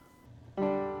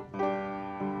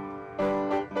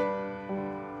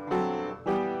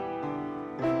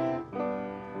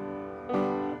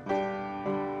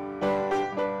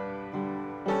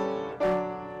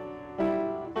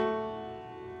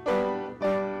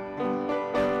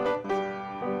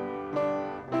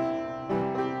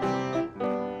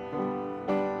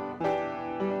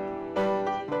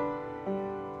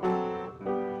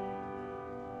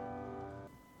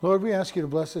Lord, we ask you to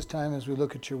bless this time as we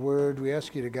look at your word. We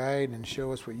ask you to guide and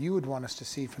show us what you would want us to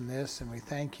see from this. And we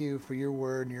thank you for your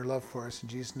word and your love for us. In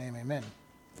Jesus' name, amen.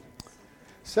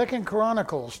 2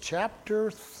 Chronicles chapter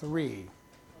 3.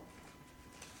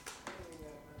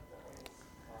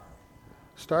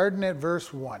 Starting at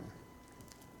verse 1.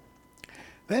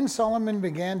 Then Solomon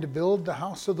began to build the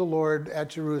house of the Lord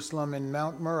at Jerusalem in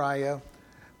Mount Moriah,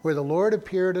 where the Lord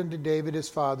appeared unto David his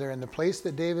father, in the place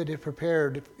that David had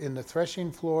prepared in the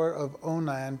threshing floor of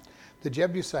Onan the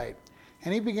Jebusite.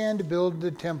 And he began to build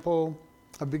the temple,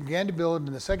 began to build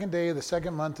in the second day of the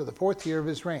second month of the fourth year of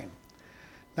his reign.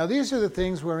 Now these are the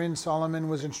things wherein Solomon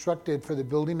was instructed for the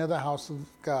building of the house of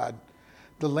God.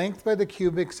 The length by the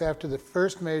cubits after the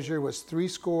first measure was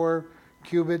 80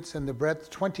 cubits, and the breadth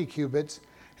 20 cubits.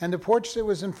 And the porch that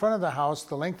was in front of the house,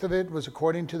 the length of it was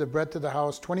according to the breadth of the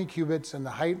house, 20 cubits, and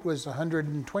the height was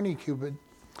 120 cubits.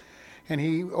 And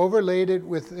he overlaid it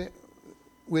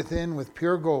within with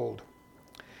pure gold.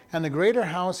 And the greater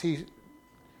house he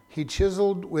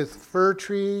chiseled with fir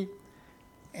tree,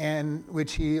 and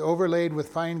which he overlaid with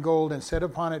fine gold, and set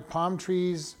upon it palm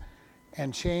trees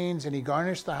and chains. And he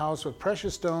garnished the house with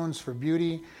precious stones for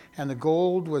beauty, and the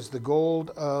gold was the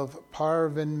gold of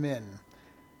Parvan.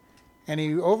 And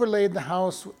he overlaid the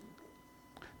house,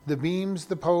 the beams,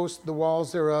 the posts, the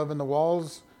walls thereof, and the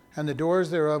walls and the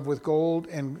doors thereof with gold,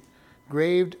 and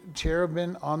graved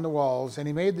cherubim on the walls. And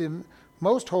he made the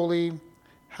most holy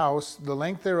house. The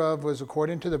length thereof was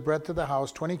according to the breadth of the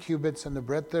house, 20 cubits, and the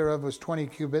breadth thereof was 20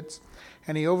 cubits.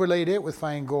 And he overlaid it with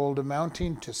fine gold,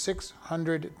 amounting to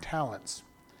 600 talents.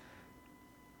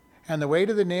 And the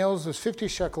weight of the nails was 50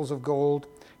 shekels of gold.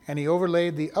 And he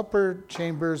overlaid the upper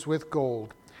chambers with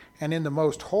gold. And in the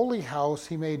most holy house,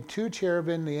 he made 2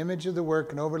 cherubim, the image of the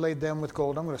work, and overlaid them with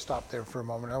gold. I'm going to stop there for a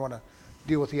moment. I want to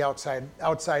deal with the outside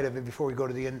of it before we go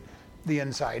to the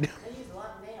inside. They used a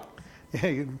lot of nails.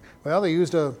 Yeah, they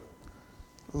used a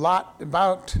lot,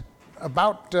 about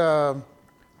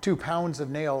 2 pounds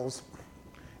of nails.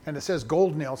 And it says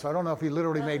gold nails, so I don't know if he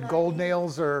literally made gold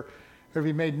nails or if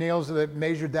he made nails that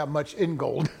measured that much in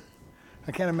gold.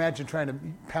 I can't imagine trying to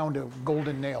pound a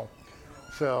golden nail.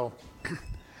 So...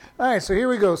 All right, so here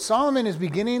we go. Solomon is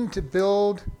beginning to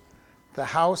build the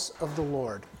house of the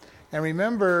Lord. And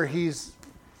remember, he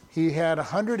had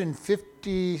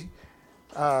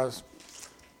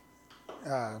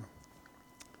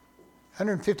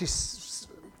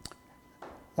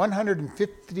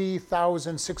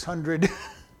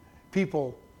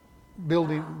people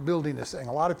building this thing,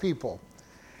 a lot of people.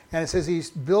 And it says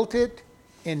he's built it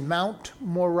in Mount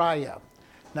Moriah.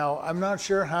 Now, I'm not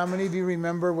sure how many of you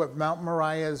remember what Mount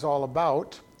Moriah is all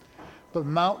about, but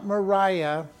Mount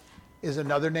Moriah is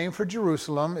another name for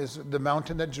Jerusalem, is the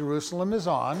mountain that Jerusalem is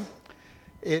on.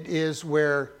 It is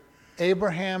where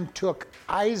Abraham took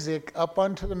Isaac up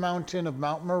onto the mountain of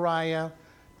Mount Moriah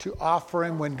to offer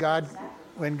him when God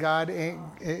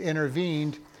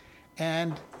intervened.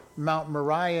 And Mount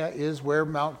Moriah is where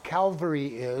Mount Calvary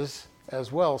is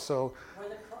as well, so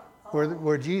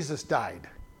where Jesus died.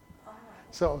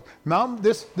 So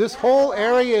this whole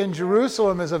area in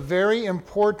Jerusalem is a very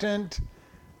important,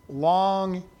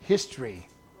 long history.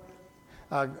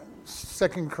 2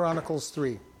 Chronicles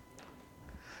 3.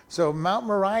 So Mount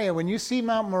Moriah, when you see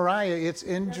Mount Moriah, it's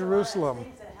in Jerusalem.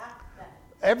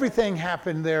 Everything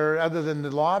happened there other than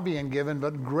the law being given,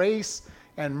 but grace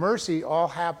and mercy all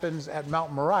happens at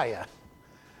Mount Moriah.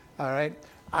 All right?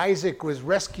 Isaac was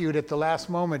rescued at the last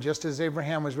moment, just as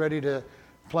Abraham was ready to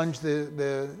plunge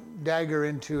the dagger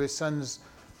into his son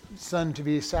to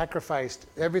be sacrificed.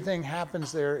 Everything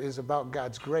happens there is about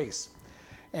God's grace.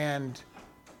 And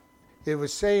it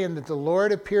was saying that the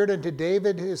Lord appeared unto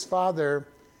David his father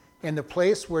in the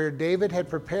place where David had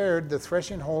prepared the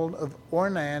threshing hold of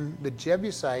Ornan the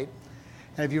Jebusite.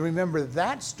 And if you remember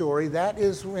that story, that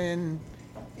is when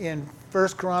in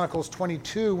 1 Chronicles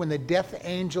 22, when the death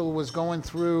angel was going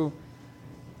through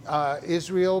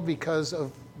Israel because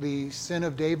of the sin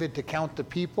of David to count the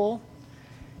people,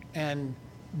 and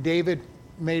David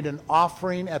made an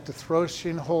offering at the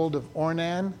threshing hold of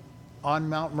Ornan on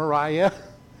Mount Moriah,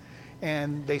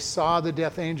 and they saw the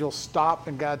death angel stop,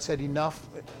 and God said, enough,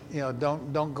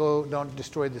 don't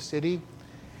destroy the city.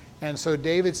 And so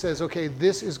David says, okay,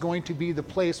 this is going to be the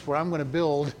place where I'm going to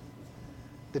build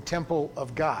the temple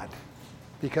of God,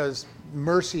 because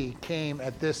mercy came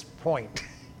at this point.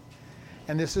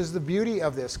 And this is the beauty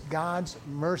of this, God's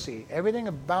mercy. Everything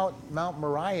about Mount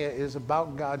Moriah is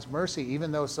about God's mercy,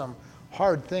 even though some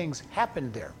hard things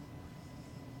happened there.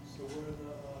 So what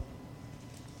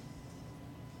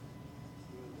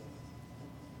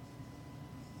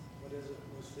is it?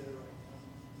 What's there right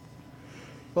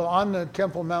Well, on the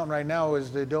Temple Mount right now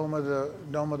is the Dome of the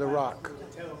Rock. Where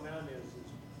the Temple Mount is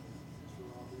where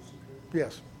all this occurred.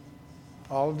 Yes.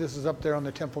 All of this is up there on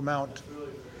the Temple Mount. That's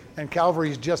really And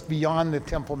Calvary is just beyond the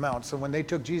Temple Mount. So when they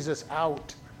took Jesus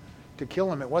out to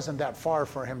kill him, it wasn't that far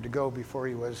for him to go before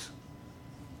he was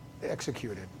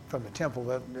executed from the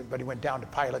temple. But he went down to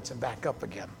Pilate's and back up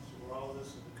again. so where all this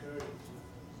has occurred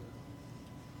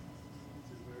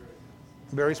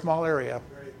it's a Very small area.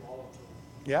 very volatile.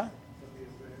 Yeah?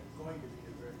 Going to be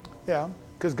a very volatile. Yeah.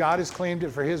 Because God has claimed it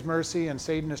for his mercy and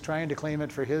Satan is trying to claim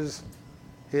it for his.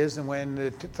 And when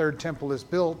the third temple is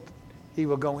built, he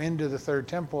will go into the third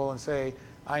temple and say,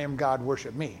 I am God,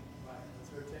 worship me. Right.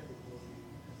 The third temple will be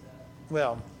that.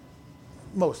 Well,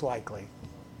 most likely.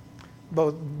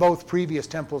 Both previous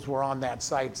temples were on that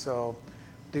site, so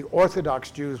the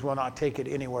Orthodox Jews will not take it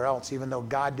anywhere else, even though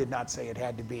God did not say it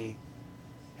had to be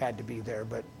there,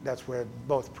 but that's where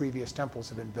both previous temples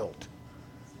have been built.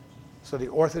 So the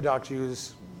Orthodox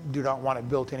Jews do not want it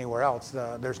built anywhere else.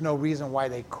 There's no reason why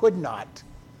they could not,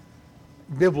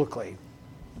 biblically,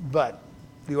 but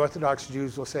the Orthodox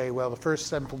Jews will say, well, the first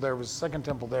temple there was the second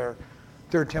temple there,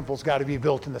 third temple's got to be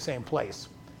built in the same place.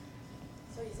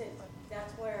 So you said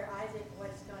that's where Isaac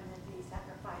was going to be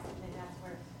sacrificed, and then that's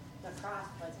where the cross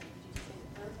was. And did you say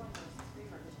the third one was three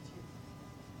or just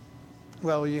two?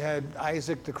 Well, you had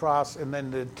Isaac, the cross, and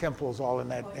then the temples all in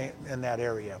that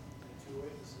area.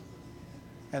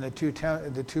 The two witnesses will be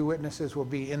And the two witnesses will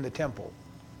be in the temple,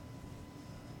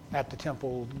 at the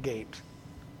temple gate.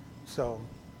 So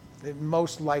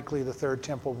most likely the third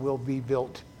temple will be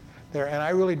built there. And I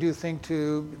really do think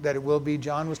too that it will be.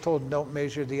 John was told don't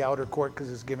measure the outer court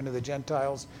because it's given to the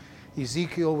Gentiles.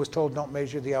 Ezekiel was told don't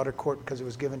measure the outer court because it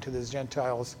was given to the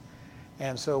Gentiles.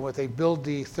 And so when they build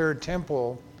the third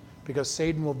temple, because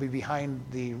Satan will be behind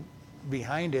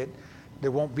it,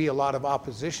 there won't be a lot of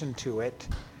opposition to it.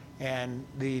 And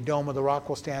the Dome of the Rock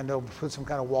will stand over, put some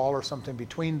kind of wall or something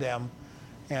between them,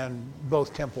 and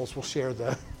both temples will share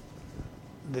the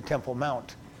Temple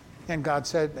Mount. And God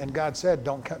said,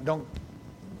 don't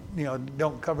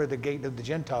cover the gate of the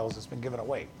Gentiles that's been given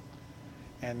away.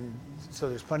 And so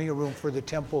there's plenty of room for the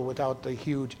temple without the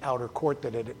huge outer court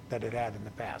that it had in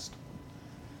the past.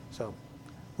 So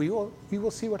we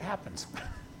will see what happens.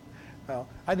 Well,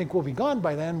 I think we'll be gone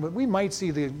by then, but we might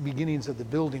see the beginnings of the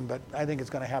building, but I think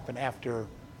it's going to happen after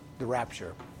the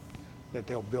rapture that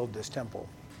they'll build this temple.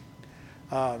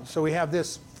 So we have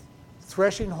this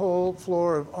threshing hole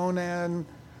floor of Onan,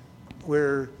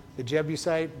 where the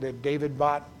Jebusite that David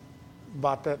bought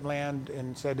that land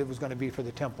and said it was going to be for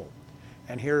the temple.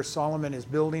 And here Solomon is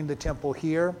building the temple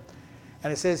here.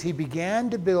 And it says he began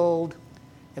to build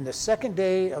in the second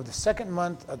day of the second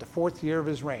month of the fourth year of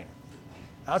his reign.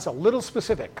 Now that's a little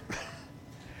specific.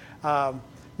 Now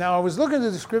I was looking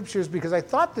at the scriptures because I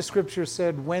thought the scriptures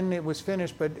said when it was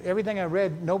finished, but everything I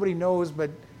read, nobody knows, but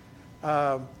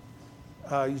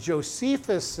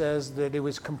Josephus says that it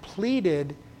was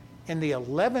completed in the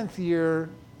 11th year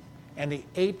and the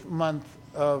 8th month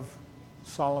of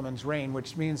Solomon's reign,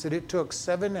 which means that it took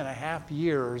 7.5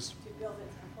 years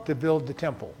to build the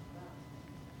temple.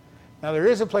 Now there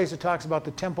is a place that talks about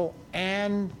the temple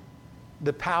and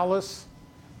the palace,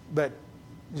 but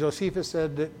Josephus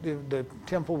said that the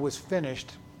temple was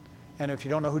finished. And if you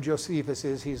don't know who Josephus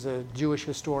is, he's a Jewish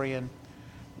historian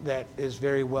that is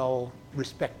very well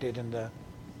respected in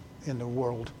the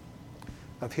world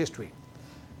of history.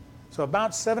 So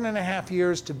about 7.5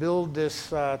 years to build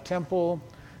this temple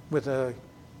with a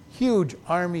huge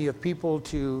army of people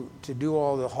to do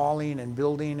all the hauling and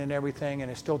building and everything,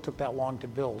 and it still took that long to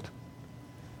build.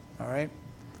 All right.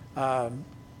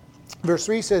 Verse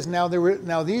 3 says, Now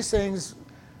these things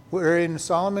wherein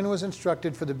Solomon was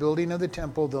instructed for the building of the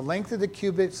temple, the length of the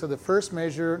cubits of the first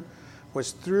measure was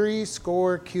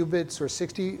 60 cubits or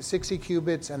 60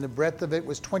 cubits, and the breadth of it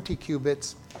was 20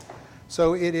 cubits.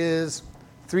 So it is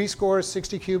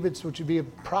 60 cubits, which would be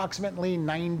approximately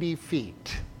 90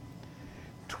 feet.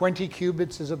 20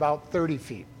 cubits is about 30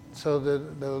 feet. So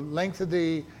the length of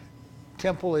the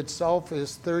temple itself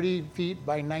is 30 feet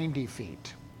by 90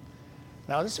 feet.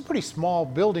 Now this is a pretty small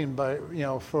building by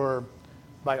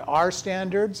our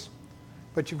standards,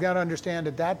 but you've got to understand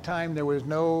at that time there was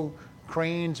no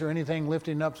cranes or anything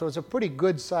lifting up, so it's a pretty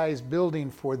good sized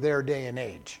building for their day and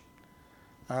age.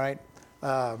 All right,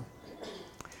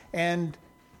 and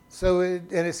so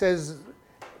it says,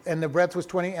 and the breadth was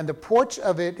 20, and the porch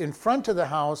of it in front of the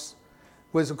house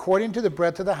was according to the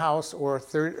breadth of the house, or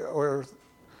 30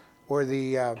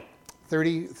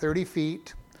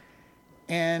 feet,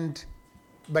 and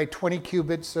by 20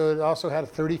 cubits, so it also had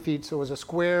 30 feet, so it was a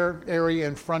square area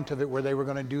in front of it where they were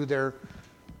going to do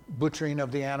butchering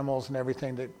of the animals and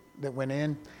everything that went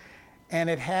in. And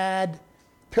it had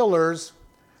pillars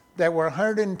that were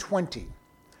 120.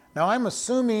 Now I'm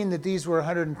assuming that these were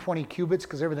 120 cubits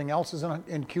because everything else is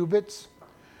in cubits,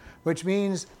 which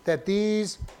means that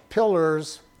these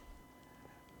pillars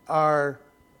are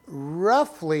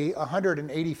roughly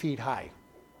 180 feet high.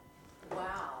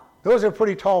 Wow. Those are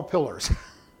pretty tall pillars.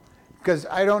 Because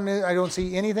I don't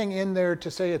see anything in there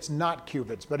to say it's not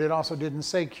cubits, but it also didn't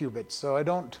say cubits. So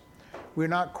we're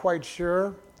not quite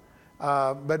sure.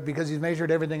 But because he's measured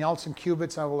everything else in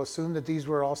cubits, I will assume that these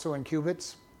were also in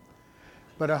cubits.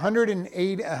 But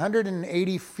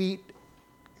 180 feet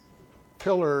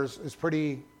pillars is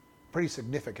pretty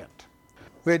significant,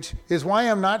 which is why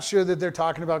I'm not sure that they're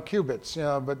talking about cubits.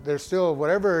 But they're still,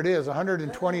 whatever it is,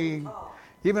 120,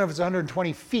 even if it's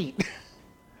 120 feet,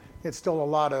 it's still a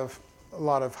lot of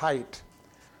height.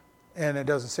 And it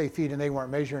doesn't say feet, and they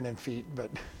weren't measuring in feet, but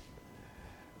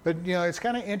it's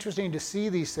kind of interesting to see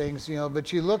these things,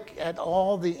 but you look at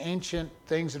all the ancient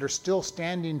things that are still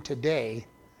standing today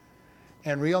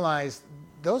and realize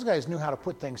those guys knew how to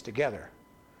put things together.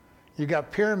 You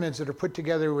got pyramids that are put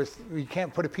together you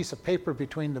can't put a piece of paper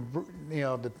between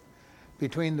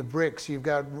between the bricks. You've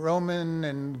got Roman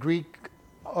and Greek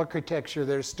architecture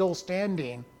that is still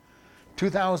standing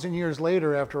 2,000 years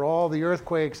later after all the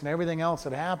earthquakes and everything else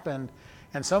that happened.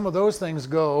 And some of those things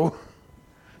go,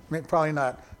 probably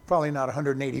not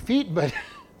 180 feet, but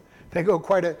they go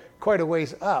quite a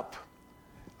ways up.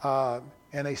 And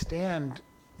they stand,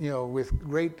 with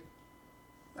great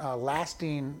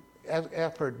lasting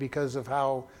effort because of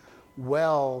how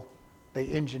well they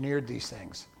engineered these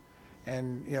things.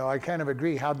 And, I kind of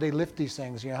agree. How'd they lift these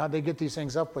things? How'd they get these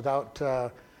things up without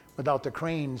the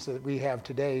cranes that we have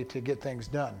today to get things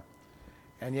done?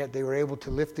 And yet they were able to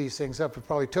lift these things up. It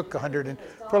probably took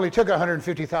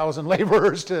 150,000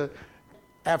 laborers to.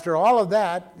 After all of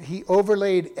that, he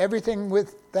overlaid everything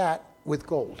with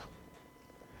gold.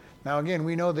 Now again,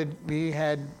 we know that we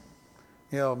had,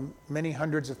 many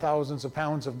hundreds of thousands of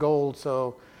pounds of gold.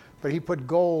 But he put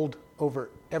gold over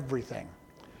everything,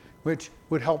 which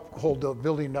would help hold the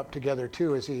building up together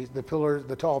too. As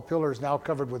the tall pillars now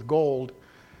covered with gold,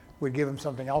 would give him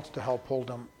something else to help hold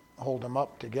them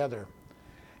up together.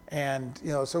 And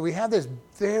so we have this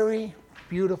very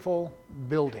beautiful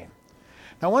building.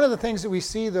 Now, one of the things that we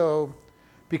see, though,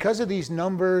 because of these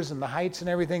numbers and the heights and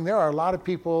everything, there are a lot of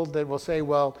people that will say,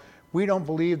 well, we don't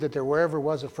believe that there ever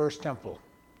was a first temple.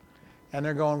 And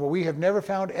they're going, well, we have never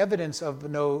found evidence of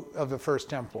the first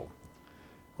temple.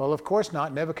 Well, of course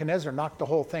not. Nebuchadnezzar knocked the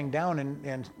whole thing down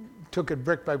and took it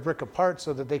brick by brick apart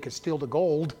so that they could steal the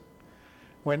gold.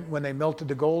 When they melted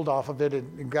the gold off of it,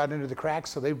 it got into the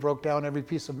cracks, so they broke down every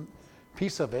piece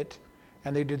of it.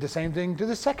 And they did the same thing to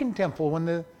the second temple when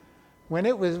the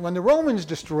Romans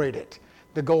destroyed it.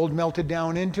 The gold melted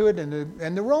down into it,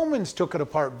 and the Romans took it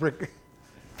apart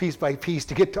piece by piece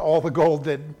to get to all the gold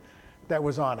that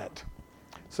was on it.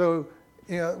 So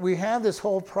we have this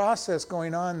whole process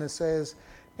going on that says,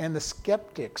 and the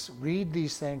skeptics read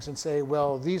these things and say,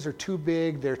 well, these are too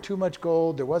big, they're too much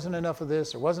gold, there wasn't enough of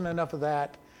this, there wasn't enough of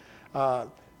that.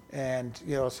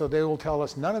 So they will tell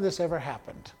us none of this ever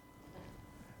happened.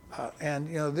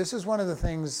 This is one of the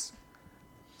things.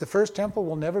 The first temple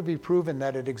will never be proven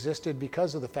that it existed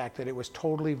because of the fact that it was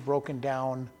totally broken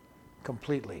down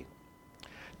completely.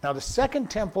 Now, the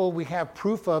second temple we have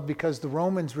proof of because the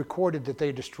Romans recorded that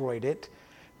they destroyed it.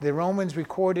 The Romans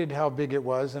recorded how big it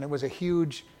was, and it was a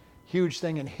huge, huge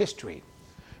thing in history.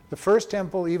 The first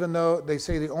temple, even though they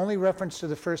say the only reference to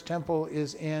the first temple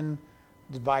is in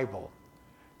the Bible.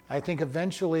 I think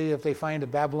eventually, if they find the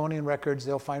Babylonian records,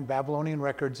 they'll find Babylonian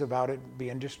records about it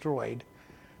being destroyed.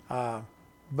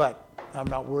 But I'm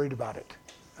not worried about it.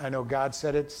 I know God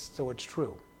said it, so it's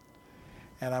true.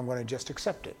 And I'm going to just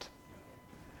accept it.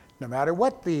 No matter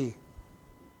what the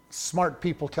smart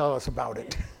people tell us about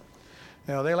it.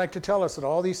 They like to tell us that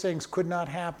all these things could not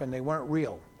happen. They weren't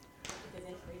real. Because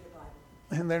they read the Bible.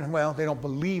 And then, they don't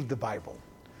believe the Bible.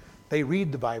 They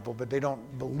read the Bible, but they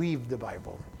don't believe the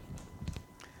Bible.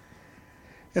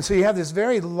 And so you have this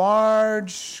very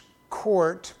large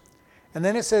court. And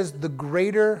then it says the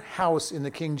greater house in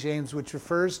the King James, which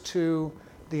refers to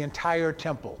the entire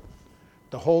temple,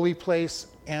 the holy place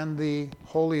and the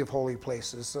holy of holy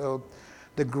places. So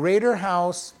the greater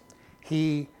house,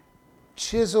 he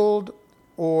chiseled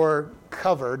or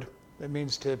covered, that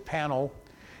means to panel.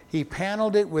 He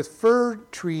paneled it with fir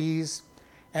trees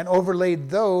and overlaid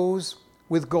those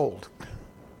with gold.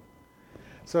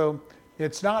 So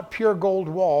it's not pure gold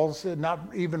walls, not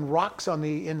even rocks on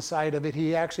the inside of it.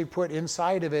 He actually put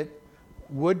inside of it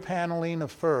wood paneling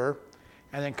of fir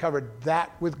and then covered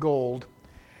that with gold.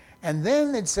 And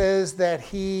then it says that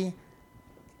he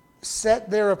set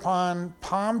thereupon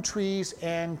palm trees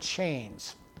and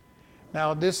chains.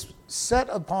 Now this set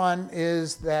upon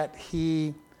is that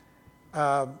he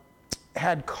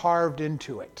had carved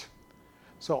into it.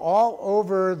 So all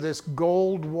over this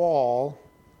gold wall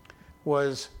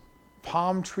was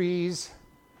palm trees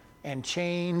and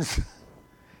chains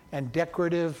and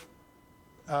decorative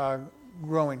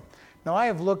growing. Now I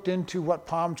have looked into what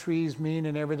palm trees mean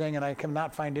and everything, and I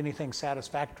cannot find anything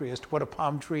satisfactory as to what a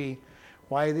palm tree,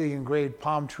 why they engraved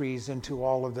palm trees into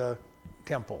all of the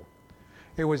temple.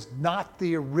 It was not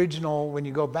the original. When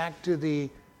you go back to the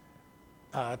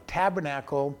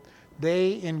tabernacle,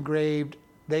 they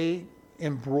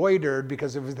embroidered,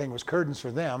 because everything was curtains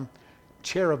for them,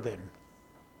 cherubim,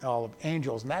 all of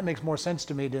angels. And that makes more sense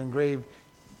to me to engrave,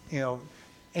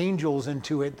 angels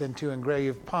into it than to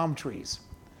engrave palm trees.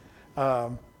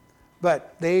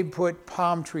 But they put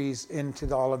palm trees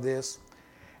into all of this.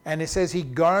 And it says he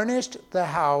garnished the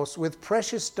house with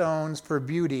precious stones for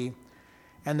beauty,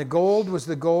 and the gold was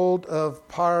the gold of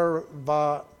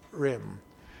Parvarim.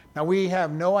 Now we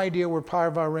have no idea where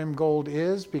Parvarim gold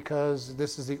is, because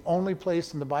this is the only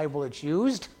place in the Bible it's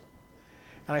used.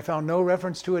 And I found no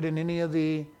reference to it in any of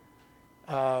the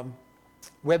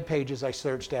web pages I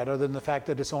searched at, other than the fact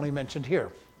that it's only mentioned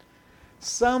here.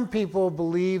 Some people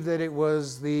believe that it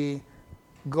was the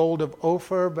gold of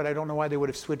Ophir, but I don't know why they would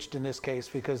have switched in this case,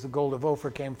 because the gold of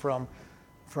Ophir came from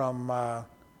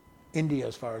India,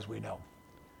 as far as we know.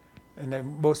 And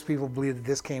then most people believe that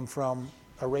this came from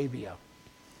Arabia.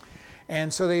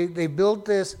 And so they built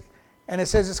this, and it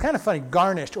says, it's kind of funny,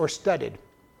 garnished or studded.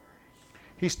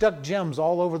 He stuck gems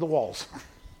all over the walls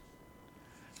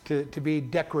to be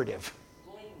decorative.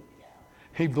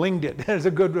 He blinged it. That's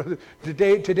a good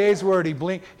today's word. He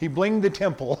blinged the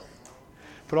temple.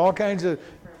 Put all kinds of,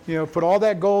 put all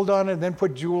that gold on it, and then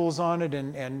put jewels on it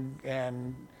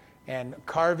and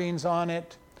carvings on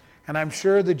it. And I'm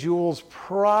sure the jewels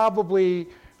probably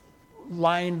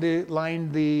lined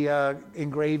the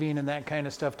engraving and that kind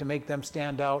of stuff to make them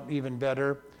stand out even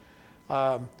better.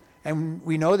 And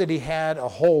we know that he had a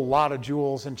whole lot of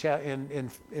jewels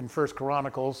in First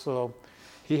Chronicles, so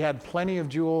he had plenty of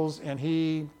jewels, and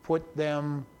he put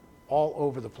them all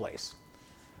over the place.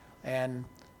 And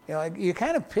you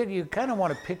kind of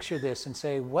want to picture this and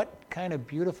say, what kind of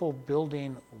beautiful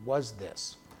building was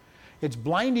this? It's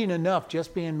blinding enough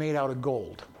just being made out of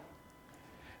gold.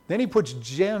 Then he puts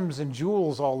gems and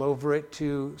jewels all over it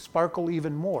to sparkle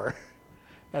even more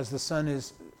as the sun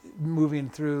is moving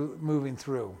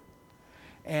through.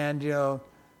 And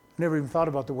never even thought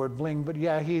about the word bling, but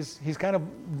yeah, he's kind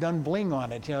of done bling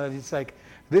on it. It's like,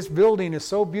 this building is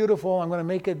so beautiful, I'm going to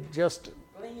make it just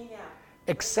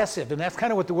excessive. And that's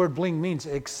kind of what the word bling means,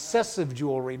 excessive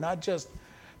jewelry, not just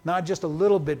a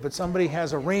little bit, but somebody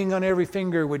has a ring on every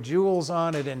finger with jewels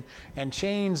on it and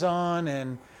chains on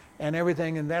and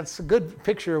everything. And that's a good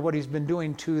picture of what he's been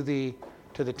doing to the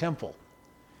temple.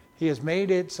 He has made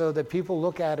it so that people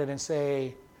look at it and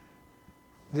say,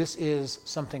 this is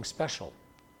something special.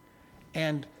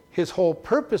 And his whole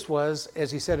purpose was,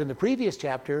 as he said in the previous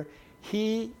chapter,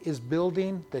 he is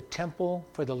building the temple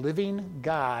for the living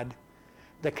God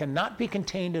that cannot be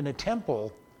contained in a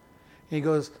temple. And he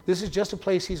goes, this is just a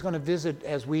place he's going to visit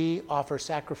as we offer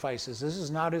sacrifices. This is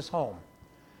not his home.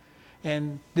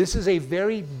 And this is a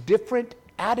very different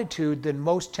attitude than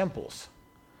most temples.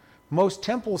 Most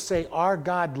temples say our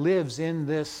God lives in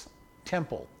this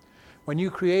temple. When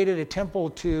you created a temple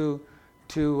to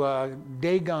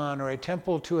Dagon, or a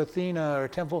temple to Athena, or a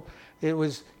temple, it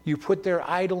was, you put their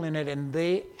idol in it, and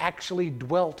they actually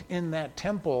dwelt in that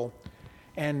temple.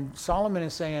 And Solomon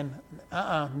is saying,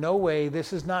 no way,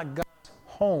 this is not God's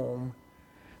home.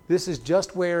 This is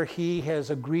just where he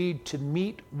has agreed to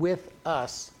meet with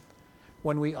us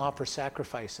when we offer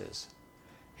sacrifices.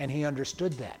 And he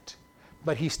understood that.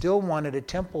 But he still wanted a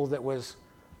temple that was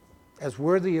as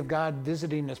worthy of God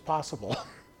visiting as possible.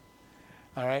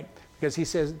 All right? Because he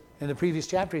says, in the previous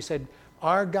chapter, he said,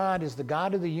 our God is the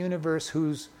God of the universe,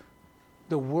 whose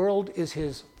the world is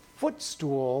his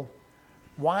footstool.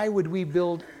 How could we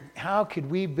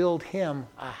build him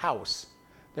a house?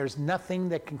 There's nothing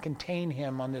that can contain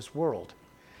him on this world.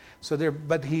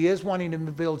 But he is wanting to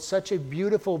build such a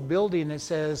beautiful building that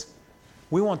says,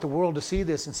 we want the world to see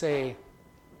this and say,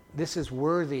 this is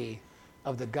worthy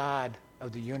of the God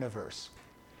of the universe.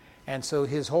 And so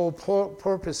his whole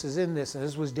purpose is in this, and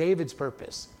this was David's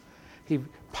purpose. He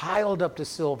piled up the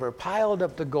silver, piled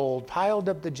up the gold, piled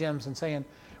up the gems, and saying,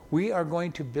 we are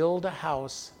going to build a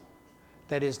house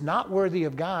that is not worthy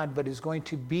of God, but is going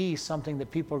to be something that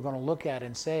people are going to look at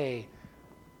and say,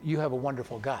 you have a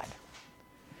wonderful God.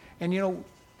 And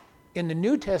in the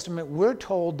New Testament, we're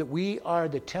told that we are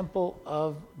the temple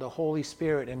of the Holy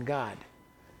Spirit and God.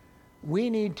 We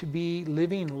need to be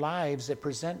living lives that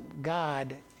present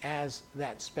God as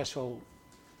that special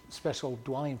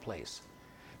dwelling place,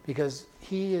 because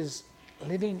he is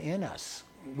living in us.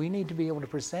 We need to be able to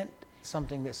present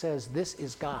something that says this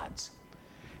is God's.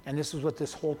 And this is what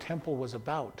this whole temple was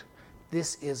about.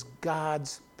 This is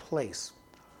God's place.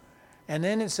 And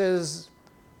then it says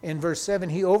in verse 7,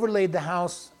 he overlaid the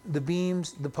house, the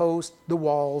beams, the posts, the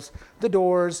walls, the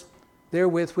doors,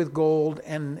 therewith with gold,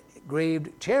 and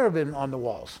engraved cherubim on the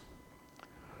walls.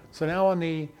 So now on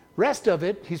the rest of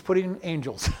it, he's putting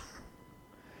angels.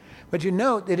 But you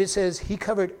note that it says he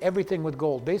covered everything with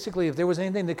gold. Basically, if there was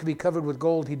anything that could be covered with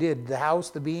gold, he did. The house,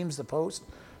 the beams, the posts,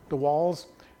 the walls,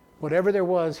 whatever there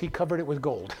was, he covered it with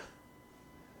gold.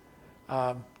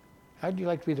 How'd you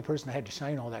like to be the person that had to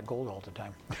shine all that gold all the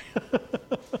time? It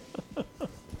doesn't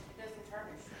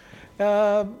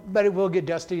tarnish. But it will get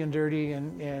dusty and dirty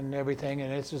and everything,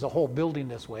 and it's just a whole building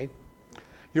this way.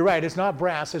 You're right, it's not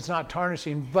brass, it's not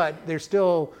tarnishing, but there's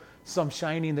still some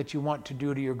shining that you want to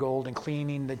do to your gold and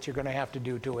cleaning that you're going to have to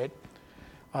do to it.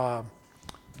 And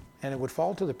it would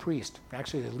fall to the priest,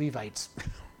 actually the Levites.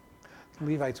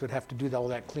 The Levites would have to do all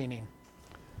that cleaning.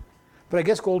 But I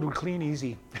guess gold would clean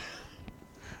easy.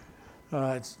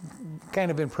 It's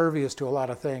kind of impervious to a lot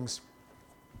of things.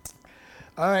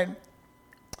 All right.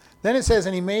 Then it says,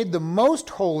 and he made the most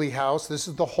holy house. This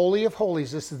is the Holy of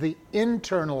Holies. This is the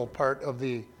internal part of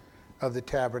the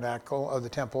tabernacle, of the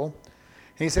temple.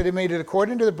 And he said he made it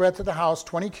according to the breadth of the house,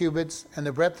 20 cubits, and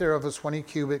the breadth thereof was 20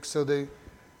 cubits. So the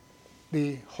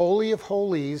Holy of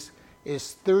Holies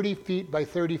is 30 feet by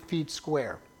 30 feet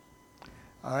square.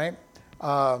 All right.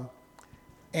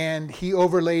 And he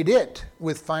overlaid it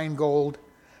with fine gold,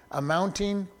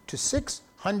 amounting to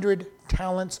 600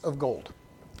 talents of gold.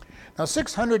 Now,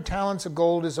 600 talents of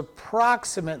gold is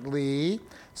approximately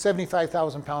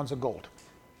 75,000 pounds of gold.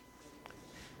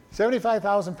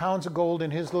 75,000 pounds of gold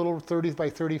in his little 30 by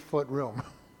 30 foot room. How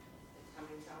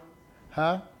many talents? Huh?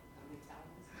 How many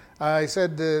talents? I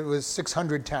said that it was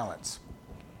 600 talents.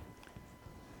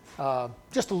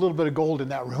 Just a little bit of gold in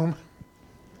that room.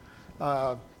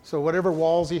 So whatever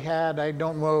walls he had, I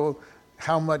don't know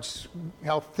how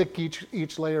thick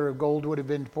each layer of gold would have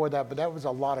been for that, but that was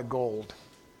a lot of gold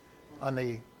on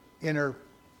the inner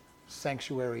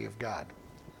sanctuary of God.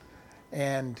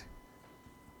 And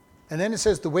then it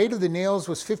says the weight of the nails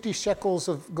was 50 shekels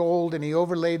of gold, and he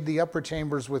overlaid the upper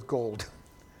chambers with gold.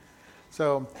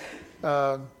 So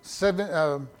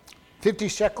 50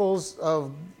 shekels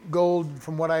of gold,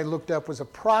 from what I looked up, was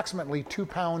approximately 2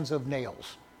 pounds of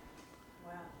nails.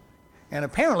 And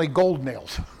apparently gold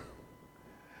nails,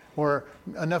 or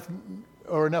enough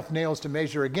nails to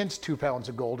measure against 2 pounds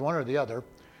of gold, one or the other.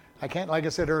 I can't, like I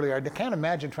said earlier, I can't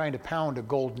imagine trying to pound a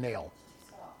gold nail.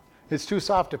 It's too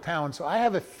soft to pound. So I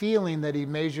have a feeling that he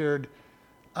measured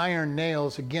iron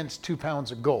nails against 2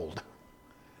 pounds of gold,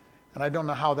 and I don't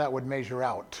know how that would measure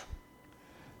out.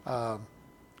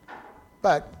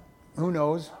 But who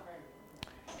knows?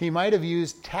 He might have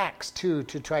used tacks too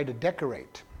to try to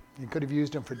decorate. He could have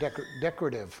used them for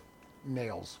decorative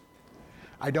nails.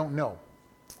 I don't know.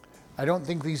 I don't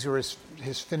think these are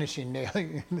his finishing nail,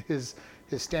 his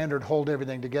standard hold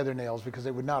everything together nails, because they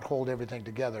would not hold everything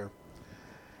together.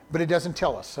 But it doesn't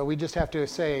tell us, so we just have to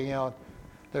say,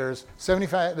 there's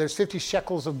 50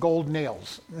 shekels of gold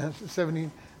nails,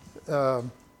 70 of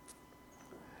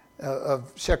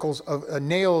shekels of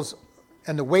nails,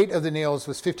 and the weight of the nails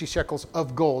was 50 shekels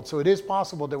of gold. So it is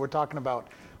possible that we're talking about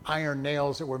iron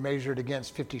nails that were measured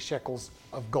against 50 shekels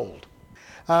of gold.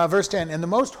 Verse 10, in the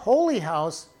most holy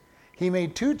house, he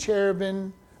made 2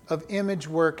 cherubim of image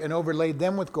work and overlaid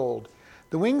them with gold.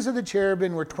 The wings of the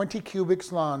cherubim were 20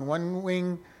 cubits long. One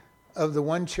wing of the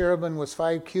one cherubim was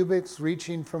 5 cubits,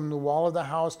 reaching from the wall of the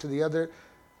house to the other,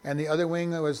 and the other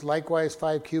wing was likewise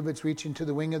 5 cubits, reaching to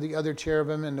the wing of the other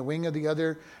cherubim, and the wing of the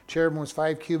other cherubim was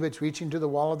 5 cubits, reaching to the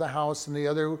wall of the house, and the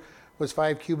other was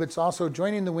 5 cubits, also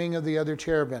joining the wing of the other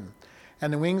cherubim.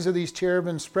 And the wings of these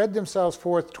cherubim spread themselves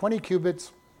forth 20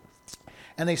 cubits,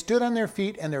 and they stood on their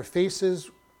feet, and their faces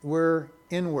were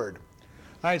inward.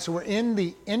 All right, so we're in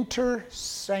the inner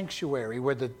sanctuary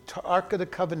where the Ark of the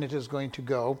Covenant is going to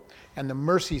go, and the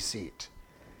mercy seat.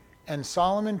 And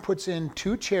Solomon puts in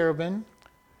 2 cherubim,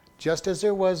 just as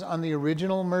there was on the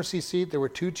original mercy seat. There were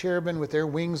 2 cherubim with their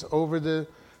wings over the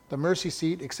mercy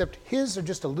seat, except his are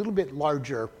just a little bit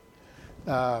larger.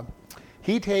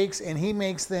 He takes and he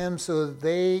makes them so that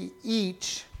they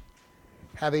each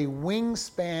have a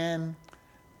wingspan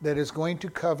that is going to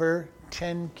cover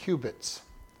 10 cubits.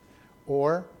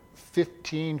 or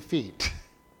 15 feet.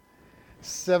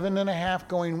 7.5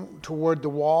 going toward the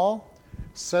wall,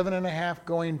 7.5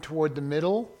 going toward the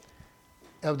middle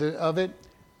of it.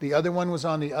 The other one was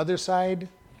on the other side,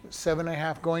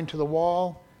 7.5 going to the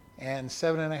wall, and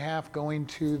 7.5 going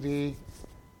to the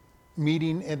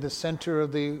meeting in the center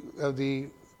of the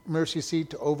mercy seat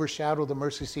to overshadow the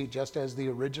mercy seat, just as the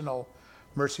original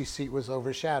mercy seat was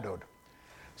overshadowed.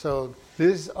 So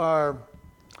these are,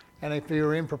 and if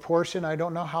you're in proportion, I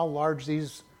don't know how large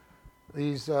these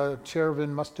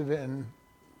cherubim must have been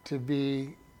to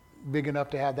be big enough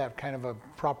to have that kind of a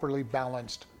properly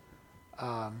balanced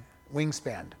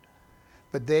wingspan.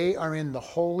 But they are in the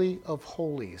Holy of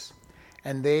Holies,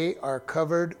 and they are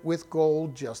covered with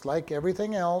gold just like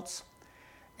everything else,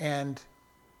 and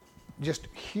just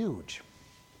huge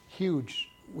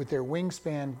with their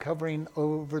wingspan covering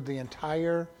over the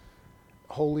entire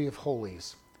Holy of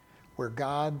Holies, where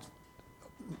God,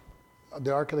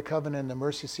 the Ark of the Covenant and the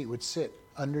mercy seat would sit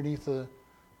underneath the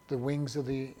wings of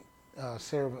the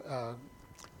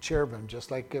cherubim,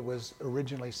 just like it was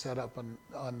originally set up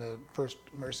on the first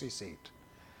mercy seat.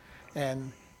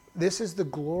 And this is the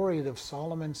glory of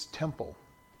Solomon's temple.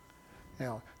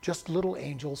 Just little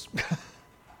angels,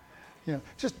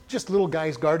 just little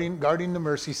guys guarding the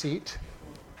mercy seat.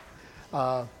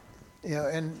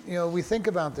 We think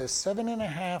about this: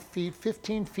 7.5 feet,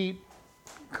 15 feet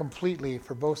completely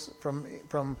for both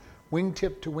from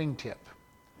wingtip to wingtip,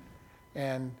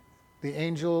 and the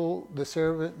angel,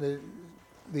 the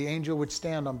angel would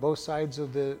stand on both sides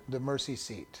of the mercy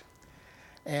seat,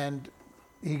 and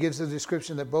he gives the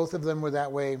description that both of them were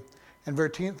that way. And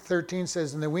verse 13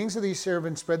 says, "And the wings of these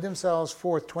cherubim spread themselves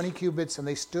forth 20 cubits, and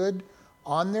they stood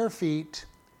on their feet,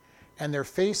 and their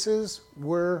faces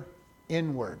were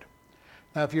inward."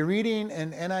 Now, if you're reading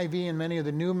an NIV and many of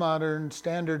the New Modern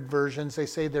Standard versions, they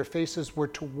say their faces were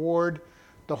toward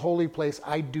the holy place.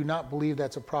 I do not believe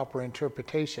that's a proper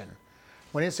interpretation.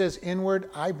 When it says inward,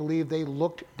 I believe they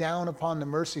looked down upon the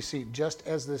mercy seat, just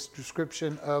as this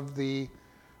description of the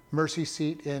mercy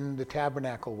seat in the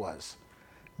tabernacle was.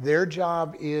 Their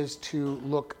job is to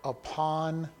look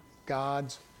upon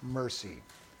God's mercy.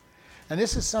 And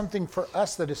this is something for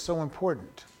us that is so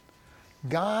important.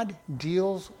 God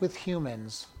deals with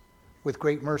humans with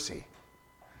great mercy.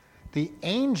 The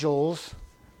angels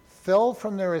fell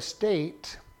from their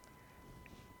estate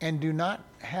and do not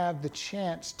have the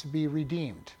chance to be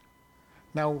redeemed.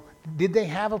 Now, did they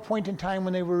have a point in time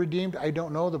when they were redeemed? I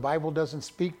don't know. The Bible doesn't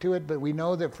speak to it, but we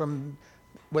know that from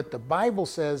what the Bible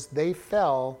says, they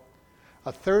fell.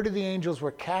 A third of the angels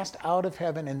were cast out of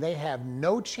heaven, and they have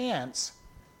no chance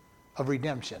of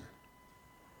redemption,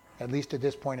 at least at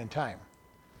this point in time.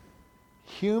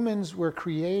 Humans were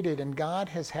created, and God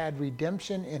has had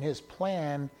redemption in his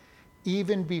plan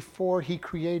even before he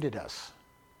created us.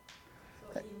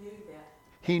 So he knew that.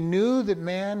 He knew that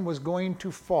man was going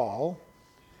to fall.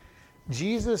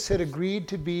 Jesus had agreed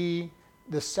to be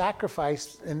the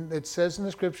sacrifice, and it says in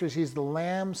the scriptures, he's the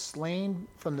lamb slain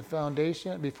from the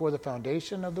foundation, before the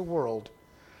foundation of the world.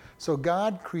 So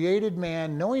God created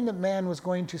man, knowing that man was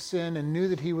going to sin, and knew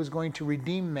that he was going to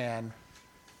redeem man,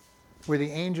 where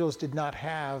the angels did not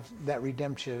have that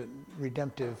redemptive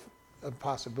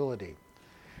possibility.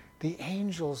 The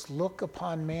angels look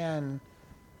upon man,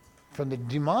 from the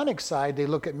demonic side, they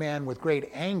look at man with great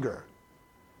anger.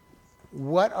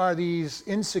 What are these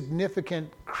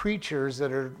insignificant creatures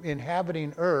that are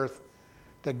inhabiting earth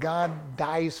that God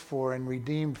dies for and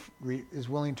is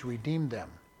willing to redeem them?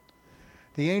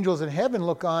 The angels in heaven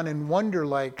look on and wonder,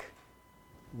 like,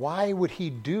 why would he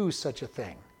do such a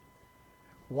thing?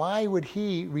 Why would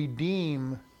he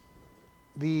redeem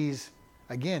these,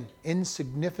 again,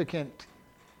 insignificant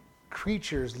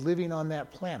creatures living on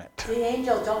that planet? The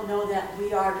angels don't know that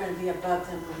we are going to be above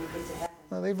them when we get to heaven.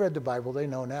 Well, they've read the Bible. They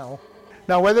know now.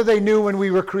 Now, whether they knew when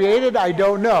we were created, I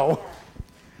don't know.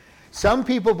 Some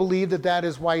people believe that that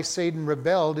is why Satan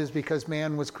rebelled, is because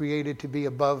man was created to be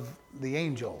above the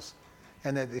angels,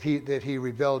 and that he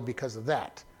rebelled because of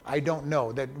that. I don't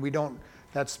know.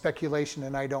 That's speculation,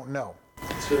 and I don't know.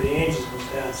 So the angels must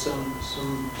have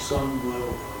some level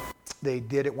of... They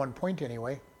did at one point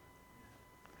anyway.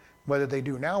 Whether they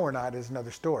do now or not is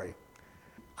another story.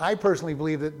 I personally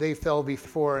believe that they fell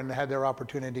before and had their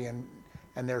opportunity, and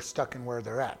they're stuck in where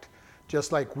they're at.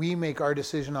 Just like we make our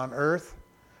decision on earth,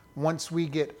 once we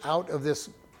get out of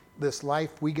this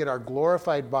life, we get our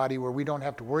glorified body where we don't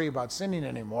have to worry about sinning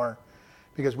anymore,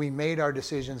 because we made our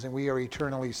decisions and we are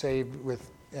eternally saved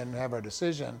and have our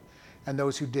decision. And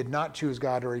those who did not choose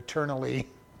God are eternally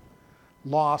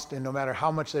lost, and no matter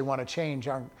how much they want to change,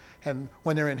 and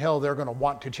when they're in hell, they're going to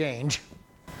want to change.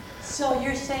 So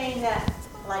you're saying that,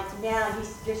 like now,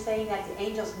 you're saying that the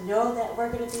angels know that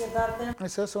we're going to be above them? It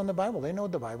says so in the Bible. They know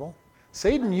the Bible.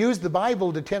 Satan used the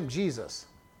Bible to tempt Jesus.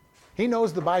 He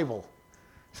knows the Bible.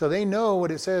 So they know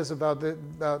what it says about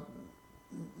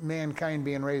mankind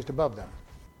being raised above them.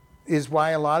 Is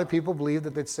why a lot of people believe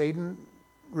that Satan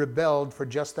rebelled for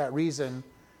just that reason,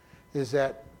 is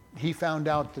that he found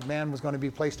out that man was going to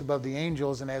be placed above the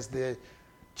angels, and as the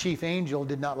chief angel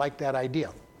did not like that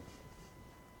idea.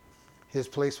 His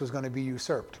place was going to be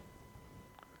usurped.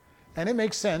 And it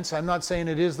makes sense. I'm not saying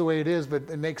it is the way it is, but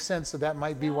it makes sense that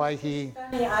might be why he...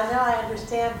 Funny, I know I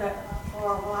understand, but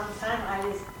for a long time I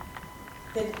just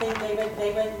didn't think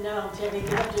they wouldn't know until they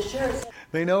get up to sure.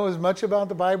 They know as much about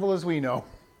the Bible as we know,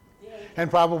 and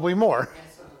probably more.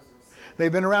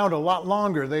 They've been around a lot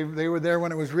longer. They were there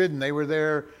when it was written. They were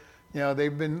there, they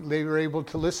were able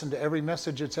to listen to every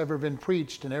message that's ever been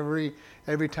preached, and every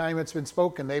time it's been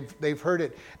spoken, they've heard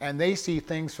it, and they see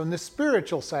things from the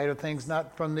spiritual side of things,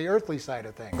 not from the earthly side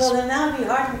of things. Well, then that would be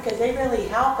hard because they really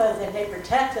help us and they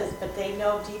protect us, but they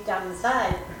know deep down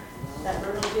inside that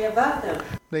we're going to be above them.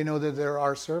 They know that there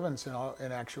are servants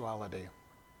in actuality,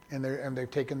 and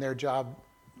they've taken their job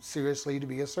seriously to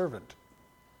be a servant.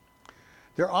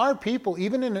 There are people,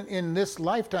 even in this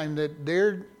lifetime, that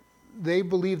they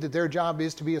believe that their job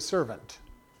is to be a servant,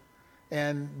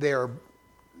 and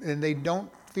they don't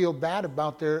feel bad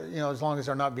about their, as long as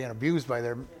they're not being abused by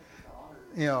their,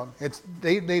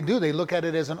 they look at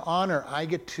it as an honor. I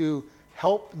get to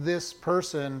help this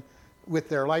person with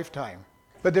their lifetime,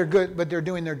 but they're good, but they're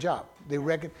doing their job.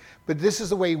 But this is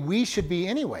the way we should be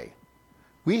anyway.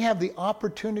 We have the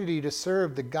opportunity to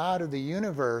serve the God of the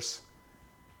universe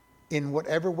in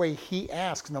whatever way he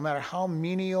asks, no matter how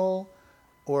menial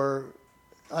or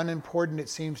unimportant it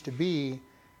seems to be.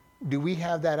 Do we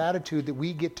have that attitude that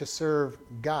we get to serve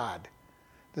God?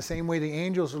 The same way the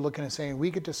angels are looking and saying,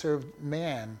 we get to serve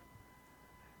man.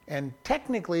 And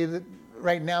technically,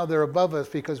 right now they're above us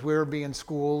because we're being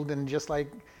schooled, and just like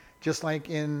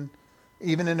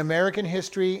even in American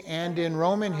history and in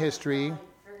Roman history,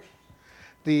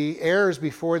 the heirs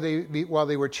while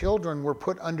they were children were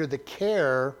put under the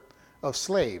care of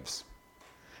slaves.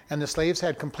 And the slaves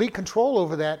had complete control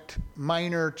over that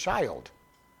minor child.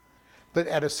 But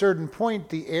at a certain point,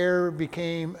 the heir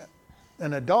became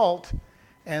an adult,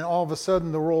 and all of a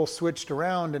sudden the role switched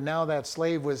around, and now that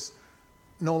slave was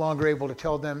no longer able to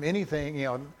tell them anything.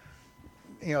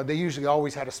 They usually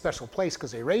always had a special place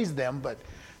because they raised them, but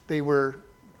they were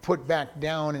put back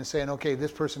down and saying, okay,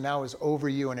 this person now is over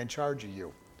you and in charge of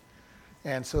you.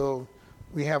 And so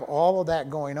we have all of that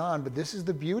going on, but this is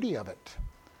the beauty of it.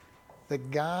 That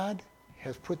God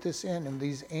has put this in, and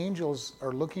these angels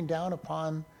are looking down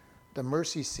upon the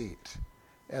mercy seat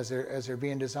as they're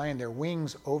being designed. Their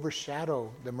wings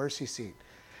overshadow the mercy seat.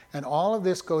 And all of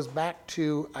this goes back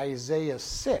to Isaiah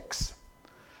 6,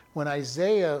 when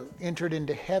Isaiah entered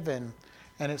into heaven,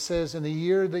 and it says, in the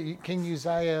year that King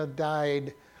Uzziah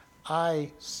died, I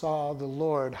saw the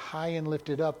Lord high and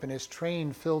lifted up, and his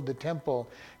train filled the temple,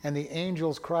 and the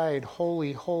angels cried,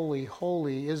 holy, holy,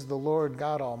 holy is the Lord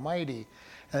God Almighty.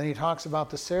 And he talks about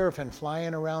the seraphim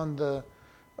flying around the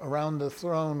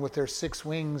throne with their 6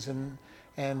 wings, and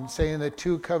saying that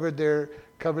 2 covered their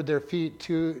feet,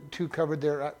 2 covered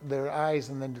their eyes,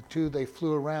 and then the 2 they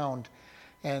flew around,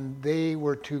 and they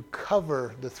were to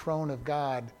cover the throne of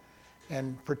God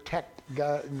and protect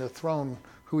God in the throne.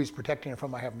 Who he's protecting it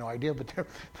from, I have no idea, but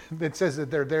it says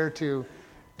that they're there to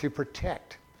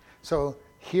protect. So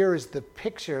here is the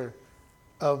picture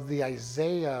of the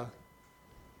Isaiah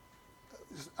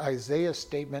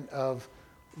statement of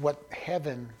what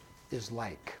heaven is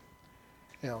like.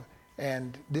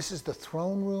 And this is the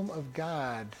throne room of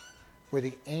God, where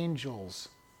the angels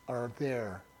are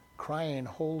there crying,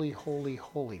 holy, holy,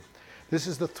 holy. This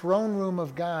is the throne room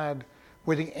of God,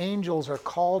 where the angels are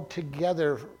called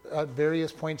together at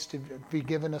various points to be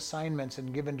given assignments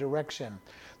and given direction.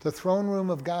 The throne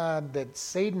room of God, that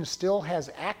Satan still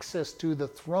has access to the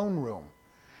throne room.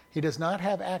 He does not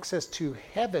have access to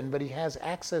heaven, but he has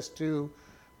access to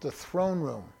the throne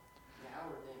room.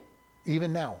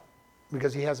 Even now,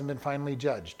 because he hasn't been finally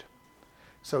judged.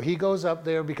 So he goes up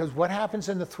there, because what happens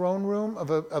in the throne room of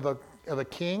a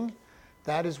king,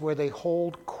 that is where they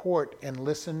hold court and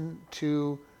listen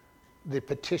to the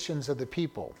petitions of the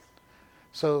people.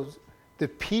 So the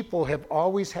people have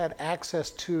always had access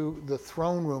to the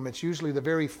throne room. It's usually the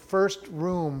very first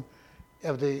room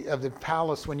of the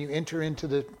palace. When you enter into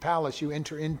the palace, you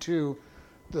enter into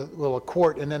a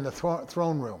court and then the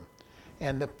throne room.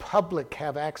 And the public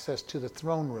have access to the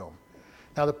throne room.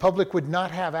 Now the public would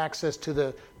not have access to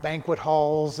the banquet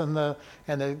halls and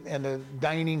the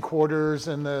dining quarters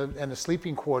and the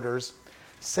sleeping quarters.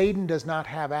 Satan does not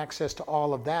have access to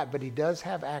all of that, but he does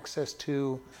have access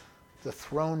to the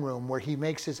throne room where he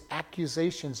makes his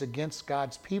accusations against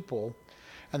God's people.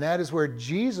 And that is where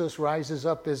Jesus rises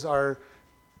up as our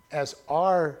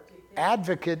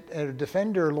advocate,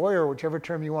 defender, lawyer, whichever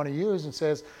term you want to use, and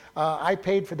says, I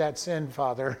paid for that sin,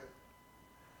 Father.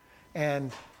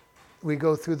 And we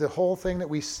go through the whole thing that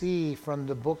we see from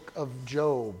the book of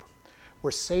Job,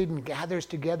 where Satan gathers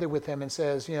together with him and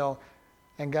says,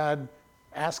 and God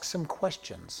asks him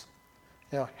questions.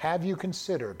 Have you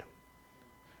considered?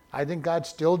 I think God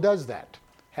still does that.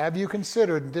 Have you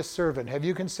considered this servant? Have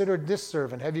you considered this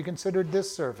servant? Have you considered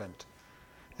this servant?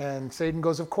 And Satan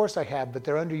goes, of course I have, but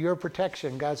they're under your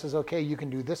protection. God says, okay, you can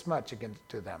do this much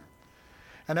to them.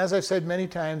 And as I've said many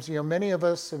times, many of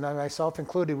us, and myself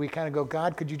included, we kind of go,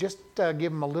 God, could you just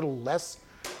give them a little less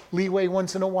leeway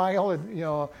once in a while?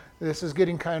 And, this is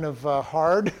getting kind of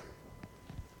hard.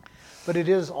 But it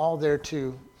is all there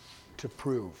to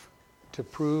prove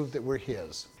that we're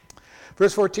his.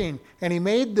 Verse 14, and he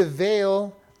made the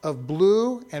veil of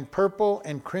blue and purple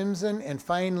and crimson and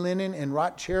fine linen and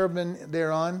wrought cherubim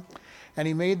thereon. And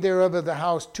he made thereof of the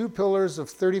house 2 pillars of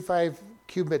 35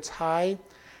 cubits high,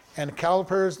 and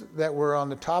calipers that were on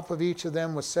the top of each of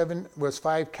them was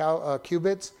 5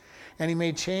 cubits. And he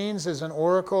made chains as an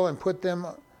oracle and put them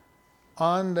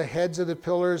on the heads of the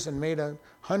pillars, and made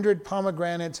 100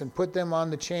 pomegranates and put them on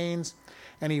the chains.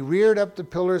 And he reared up the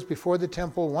pillars before the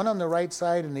temple, one on the right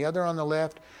side and the other on the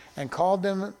left, and called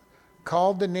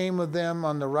the name of them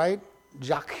on the right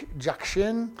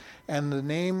Jakshin, and the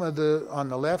name on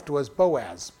the left was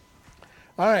Boaz.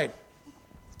 All right,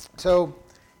 so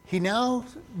he now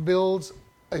builds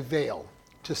a veil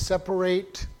to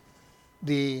separate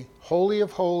the Holy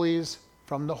of Holies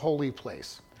from the holy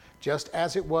place, just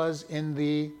as it was in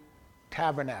the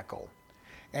tabernacle.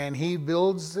 And he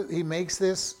makes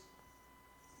this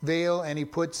veil, and he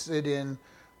puts it in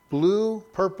blue,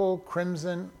 purple,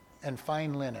 crimson, and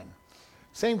fine linen.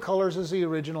 Same colors as the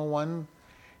original one,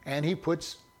 and he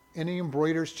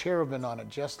embroiders cherubim on it,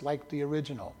 just like the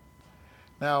original.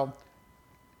 Now,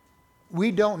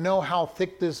 we don't know how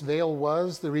thick this veil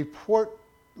was. The report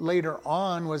later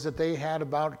on was that they had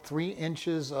about 3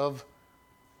 inches of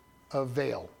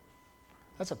veil.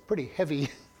 That's a pretty heavy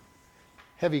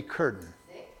curtain.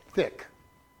 Thick.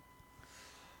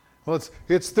 Well,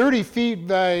 it's 30 feet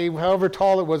by however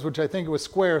tall it was, which I think it was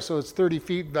square, so it's 30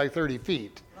 feet by 30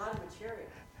 feet. A lot of material.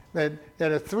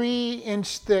 That a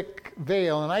 3-inch thick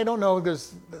veil, and I don't know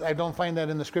because I don't find that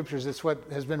in the scriptures. It's what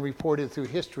has been reported through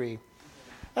history.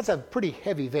 That's a pretty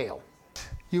heavy veil.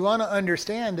 You want to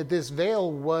understand that this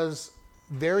veil was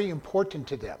very important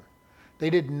to them. They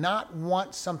did not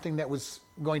want something that was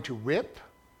going to rip.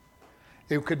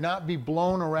 It could not be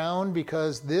blown around,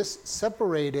 because this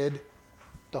separated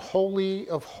the Holy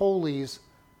of Holies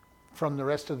from the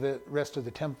rest of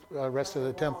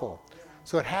the temple.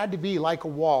 So it had to be like a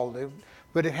wall,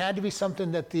 but it had to be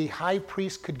something that the high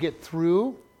priest could get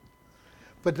through,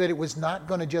 but that it was not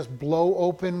going to just blow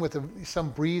open with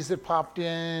some breeze that popped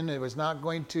in. It was not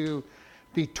going to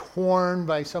be torn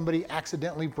by somebody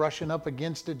accidentally brushing up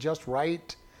against it just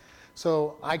right.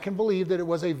 So I can believe that it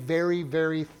was a very,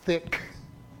 very thick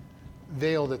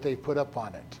veil that they put up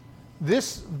on it.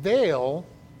 This veil,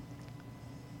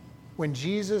 when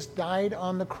Jesus died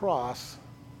on the cross,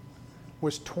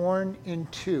 was torn in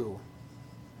 2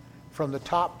 from the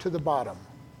top to the bottom.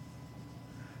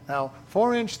 Now,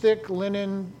 4-inch thick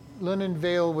linen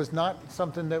veil was not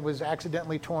something that was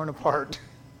accidentally torn apart.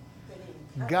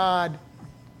 God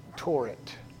tore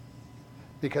it,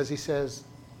 because he says,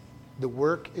 the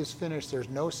work is finished. There's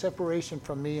no separation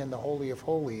from me and the Holy of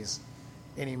Holies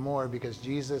anymore, because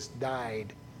Jesus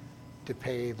died to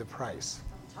pay the price.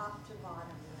 From top to bottom.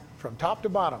 From top to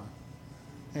bottom.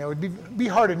 It would be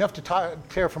hard enough to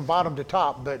tear from bottom to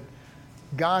top, but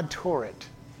God tore it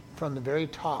from the very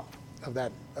top of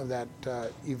that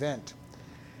event.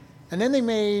 And then they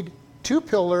made 2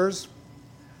 pillars,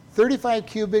 35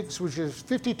 cubits, which is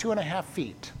 52.5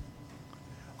 feet,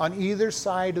 on either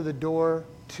side of the door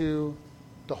to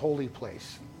the holy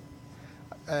place.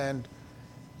 And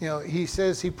he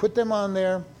says he put them on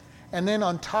there, and then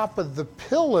on top of the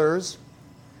pillars,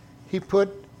 he put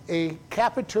a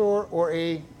capitor, or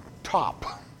a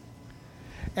top.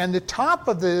 And the top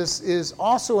of this is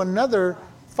also another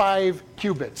 5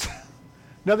 cubits,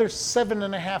 another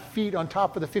 7.5 feet on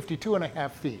top of the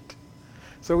 52.5 feet.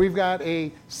 So we've got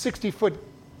a 60-foot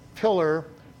pillar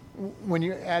when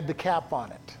you add the cap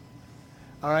on it.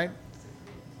 All right?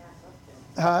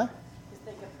 Huh? Because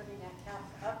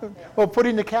Well,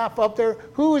 putting the calf up there,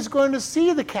 who is going to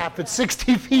see the calf at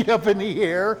 60 feet up in the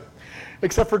air,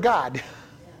 except for God?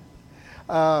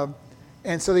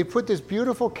 And so they put this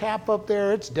beautiful cap up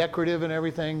there. It's decorative and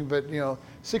everything, but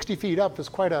 60 feet up is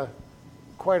quite a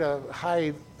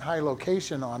high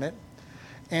location on it.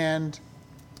 And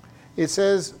it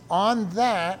says on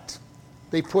that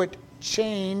they put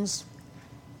chains,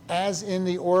 as in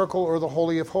the oracle or the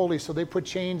Holy of Holies. So they put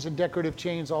chains and decorative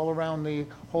chains all around the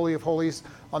Holy of Holies.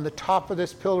 On the top of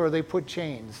this pillar, they put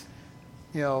chains.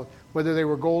 Whether they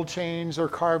were gold chains or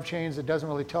carved chains, it doesn't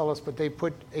really tell us, but they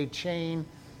put a chain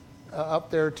up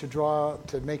there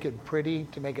to make it pretty,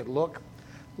 to make it look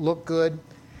good.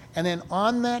 And then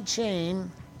on that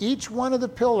chain, each one of the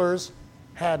pillars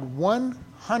had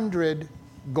 100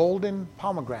 golden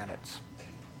pomegranates.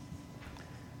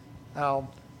 Now,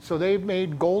 so they've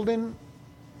made golden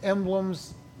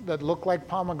emblems that look like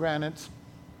pomegranates,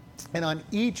 and on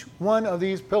each one of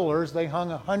these pillars they hung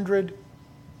 100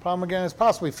 pomegranates,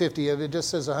 possibly 50. It just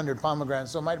says 100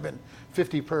 pomegranates, so it might have been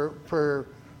 50 per.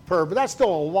 But that's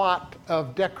still a lot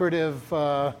of decorative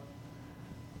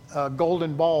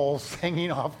golden balls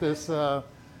hanging off this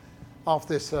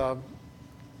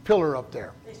pillar up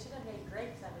there. They should have made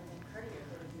grapes that would have been prettier.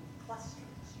 There would be clusters.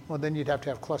 Well, then you'd have to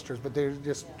have clusters, but they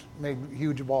just made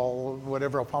huge ball,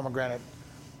 whatever a pomegranate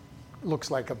looks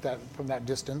like from that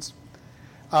distance.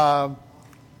 So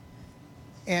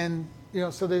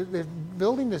they're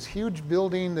building this huge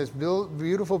building, this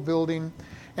beautiful building,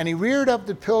 and he reared up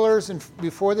the pillars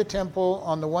before the temple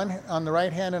on the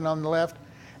right hand and on the left,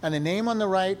 and the name on the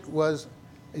right was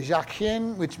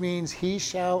Jachin, which means he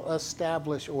shall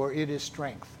establish, or it is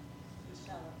strength. He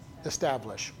shall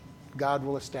Establish. God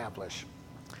will establish.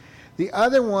 The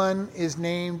other one is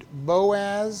named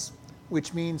Boaz,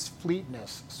 which means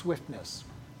fleetness, swiftness.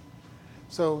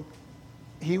 So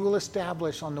he will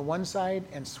establish on the one side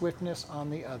and swiftness on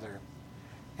the other.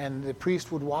 And the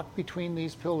priest would walk between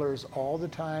these pillars all the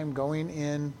time, going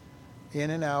in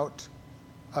and out.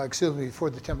 Before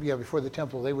the temple. Before the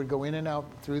temple, they would go in and out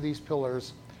through these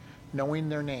pillars, knowing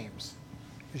their names,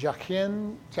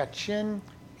 Jachin,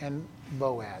 and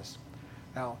Boaz.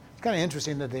 Now it's kind of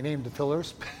interesting that they named the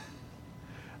pillars.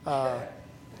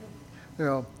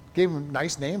 Gave them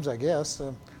nice names, I guess.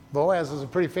 Boaz was a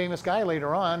pretty famous guy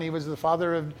later on. He was the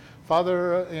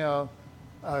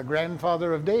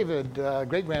grandfather of David,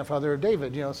 great-grandfather of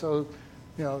David.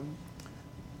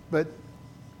 But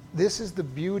this is the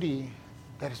beauty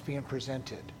that is being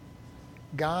presented.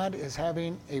 God is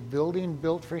having a building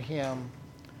built for him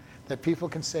that people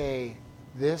can say,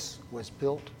 this was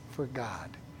built for God.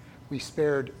 We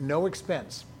spared no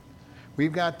expense.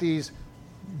 We've got these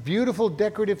beautiful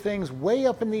decorative things way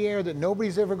up in the air that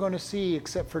nobody's ever going to see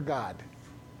except for God.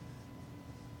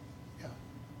 Yeah.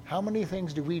 How many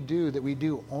things do we do that we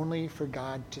do only for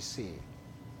God to see?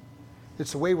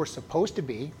 It's the way we're supposed to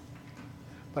be,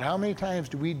 but how many times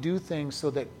do we do things so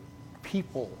that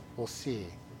people will see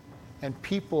and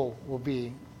people will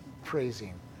be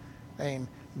praising? I mean,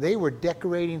 they were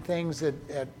decorating things at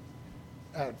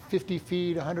 50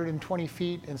 feet, 120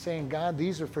 feet, and saying, God,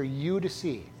 these are for you to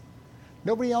see.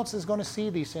 Nobody else is going to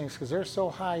see these things because they're so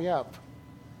high up,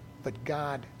 but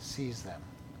God sees them.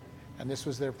 And this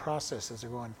was their process as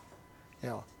they're going,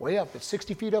 way up. It's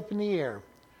 60 feet up in the air.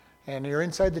 And you're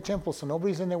inside the temple, so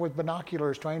nobody's in there with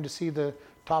binoculars trying to see the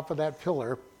top of that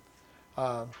pillar.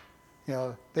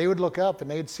 They would look up and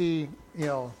they'd see,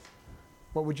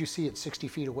 what would you see at 60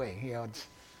 feet away?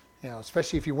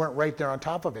 Especially if you weren't right there on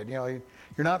top of it. You're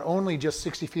not only just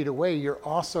 60 feet away, you're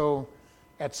also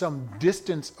at some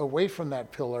distance away from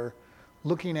that pillar,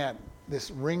 looking at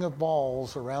this ring of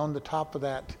balls around the top of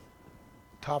that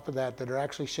that are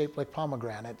actually shaped like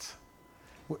pomegranates,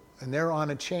 and they're on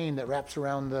a chain that wraps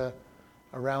around the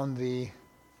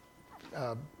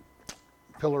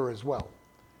pillar as well.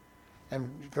 And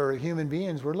for human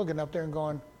beings, we're looking up there and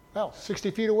going, well, 60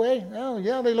 feet away? Oh,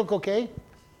 yeah, they look okay.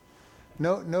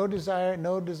 No desire,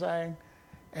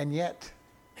 and yet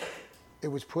it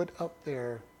was put up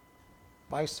there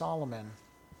by Solomon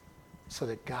so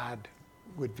that God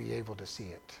would be able to see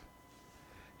it.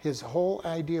 His whole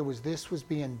idea was this was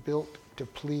being built to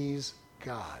please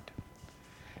God.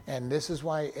 And this is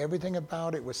why everything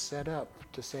about it was set up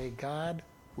to say, God,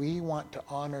 we want to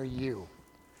honor you.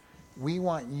 We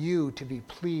want you to be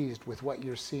pleased with what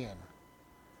you're seeing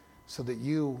so that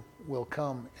you will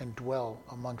come and dwell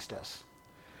amongst us.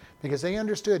 Because they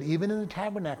understood, even in the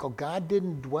tabernacle, God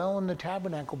didn't dwell in the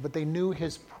tabernacle, but they knew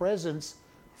his presence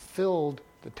filled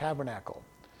the tabernacle.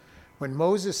 When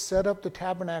Moses set up the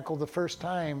tabernacle the first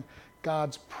time,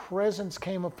 God's presence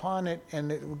came upon it,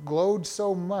 and it glowed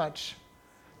so much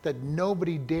that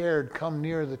nobody dared come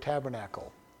near the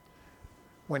tabernacle.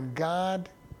 When God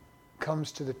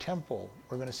comes to the temple,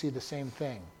 we're going to see the same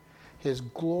thing. His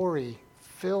glory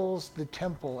fills the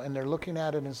temple, and they're looking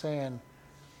at it and saying,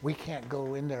 we can't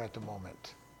go in there at the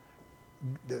moment.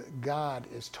 God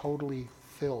is totally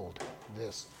filled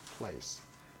this place.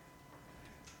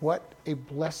 What a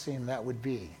blessing that would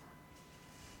be.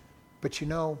 But you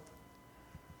know,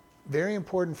 very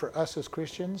important for us as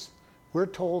Christians, we're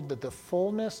told that the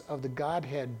fullness of the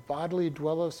Godhead bodily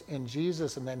dwelleth in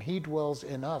Jesus, and then he dwells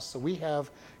in us. So we have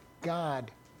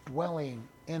God dwelling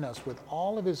in us with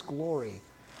all of his glory,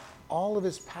 all of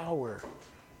his power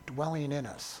dwelling in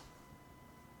us.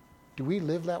 Do we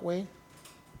live that way?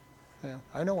 Yeah,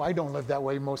 I know I don't live that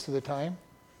way most of the time.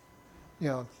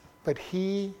 But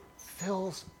he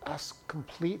fills us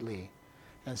completely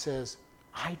and says,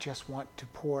 I just want to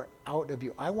pour out of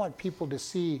you. I want people to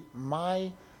see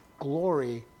my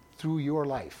glory through your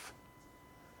life.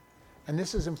 And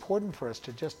this is important for us,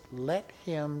 to just let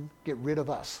him get rid of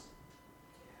us.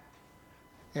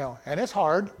 And it's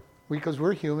hard because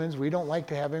we're humans. We don't like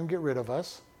to have him get rid of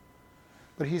us.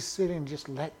 But he's sitting, just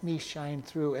let me shine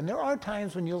through. And there are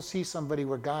times when you'll see somebody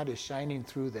where God is shining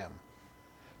through them.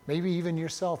 Maybe even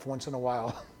yourself once in a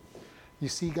while. You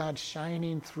see God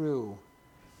shining through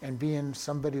and being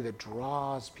somebody that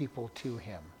draws people to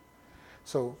him.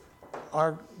 So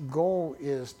our goal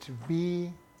is to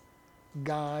be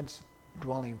God's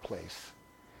dwelling place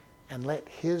and let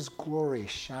his glory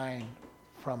shine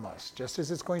from us, just as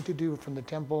it's going to do from the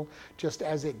temple, just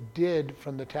as it did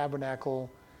from the tabernacle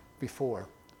before,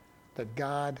 that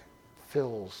God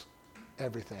fills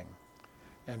everything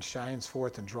and shines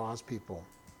forth and draws people.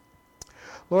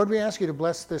 Lord, we ask you to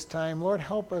bless this time. Lord,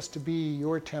 help us to be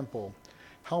your temple.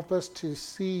 Help us to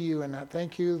see you, and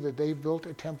thank you that they built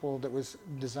a temple that was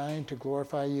designed to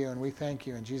glorify you, and we thank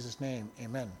you in Jesus' name.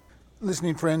 Amen.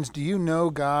 Listening friends, do you know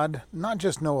God? Not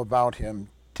just know about him.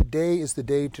 Today is the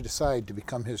day to decide to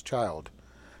become his child.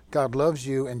 God loves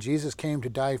you, and Jesus came to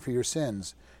die for your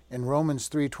sins. In Romans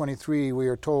 3:23, we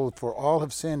are told, for all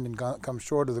have sinned and come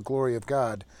short of the glory of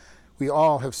God. We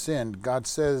all have sinned. God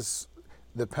says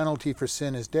the penalty for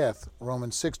sin is death.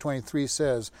 Romans 6:23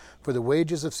 says, for the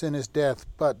wages of sin is death,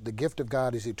 but the gift of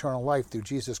God is eternal life through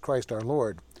Jesus Christ our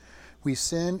Lord. We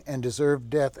sin and deserve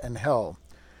death and hell.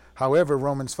 However,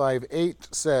 Romans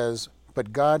 5:8 says,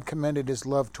 but God commended his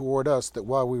love toward us, that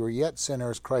while we were yet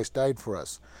sinners, Christ died for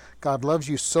us. God loves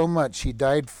you so much, he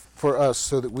died for us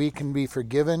so that we can be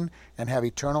forgiven and have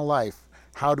eternal life.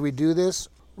 How do we do this?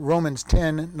 Romans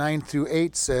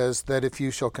 10:9-8 says that if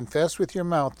you shall confess with your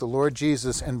mouth the Lord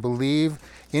Jesus and believe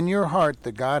in your heart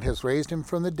that God has raised him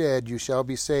from the dead, you shall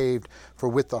be saved. For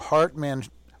with the heart man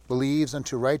believes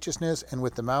unto righteousness, and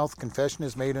with the mouth confession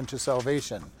is made unto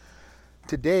salvation.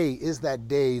 Today is that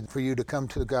day for you to come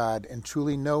to God and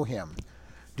truly know him.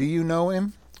 Do you know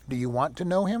him? Do you want to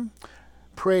know him?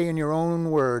 Pray in your own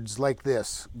words like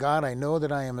this. God, I know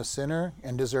that I am a sinner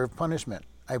and deserve punishment.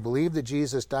 I believe that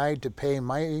Jesus died to pay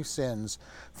my sins.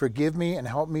 Forgive me and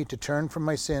help me to turn from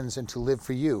my sins and to live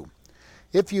for you.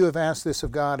 If you have asked this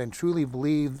of God and truly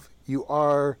believe you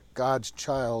are God's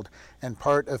child and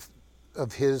part of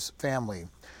his family,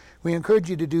 we encourage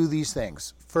you to do these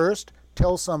things. First,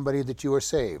 tell somebody that you are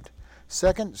saved.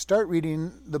 Second, start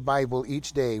reading the Bible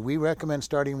each day. We recommend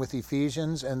starting with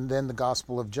Ephesians and then the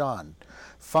Gospel of John.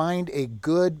 Find a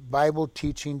good Bible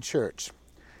teaching church.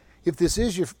 If this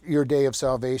is your day of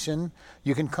salvation,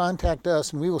 you can contact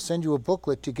us and we will send you a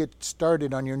booklet to get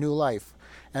started on your new life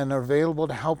and are available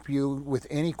to help you with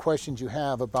any questions you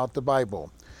have about the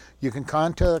Bible. You can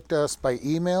contact us by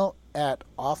email at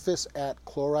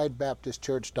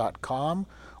office@chloridebaptistchurch.com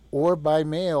or by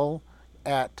mail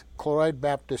at Chloride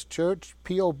Baptist Church,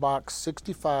 P.O. Box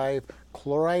 65,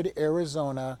 Chloride,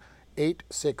 Arizona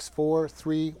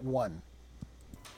 86431.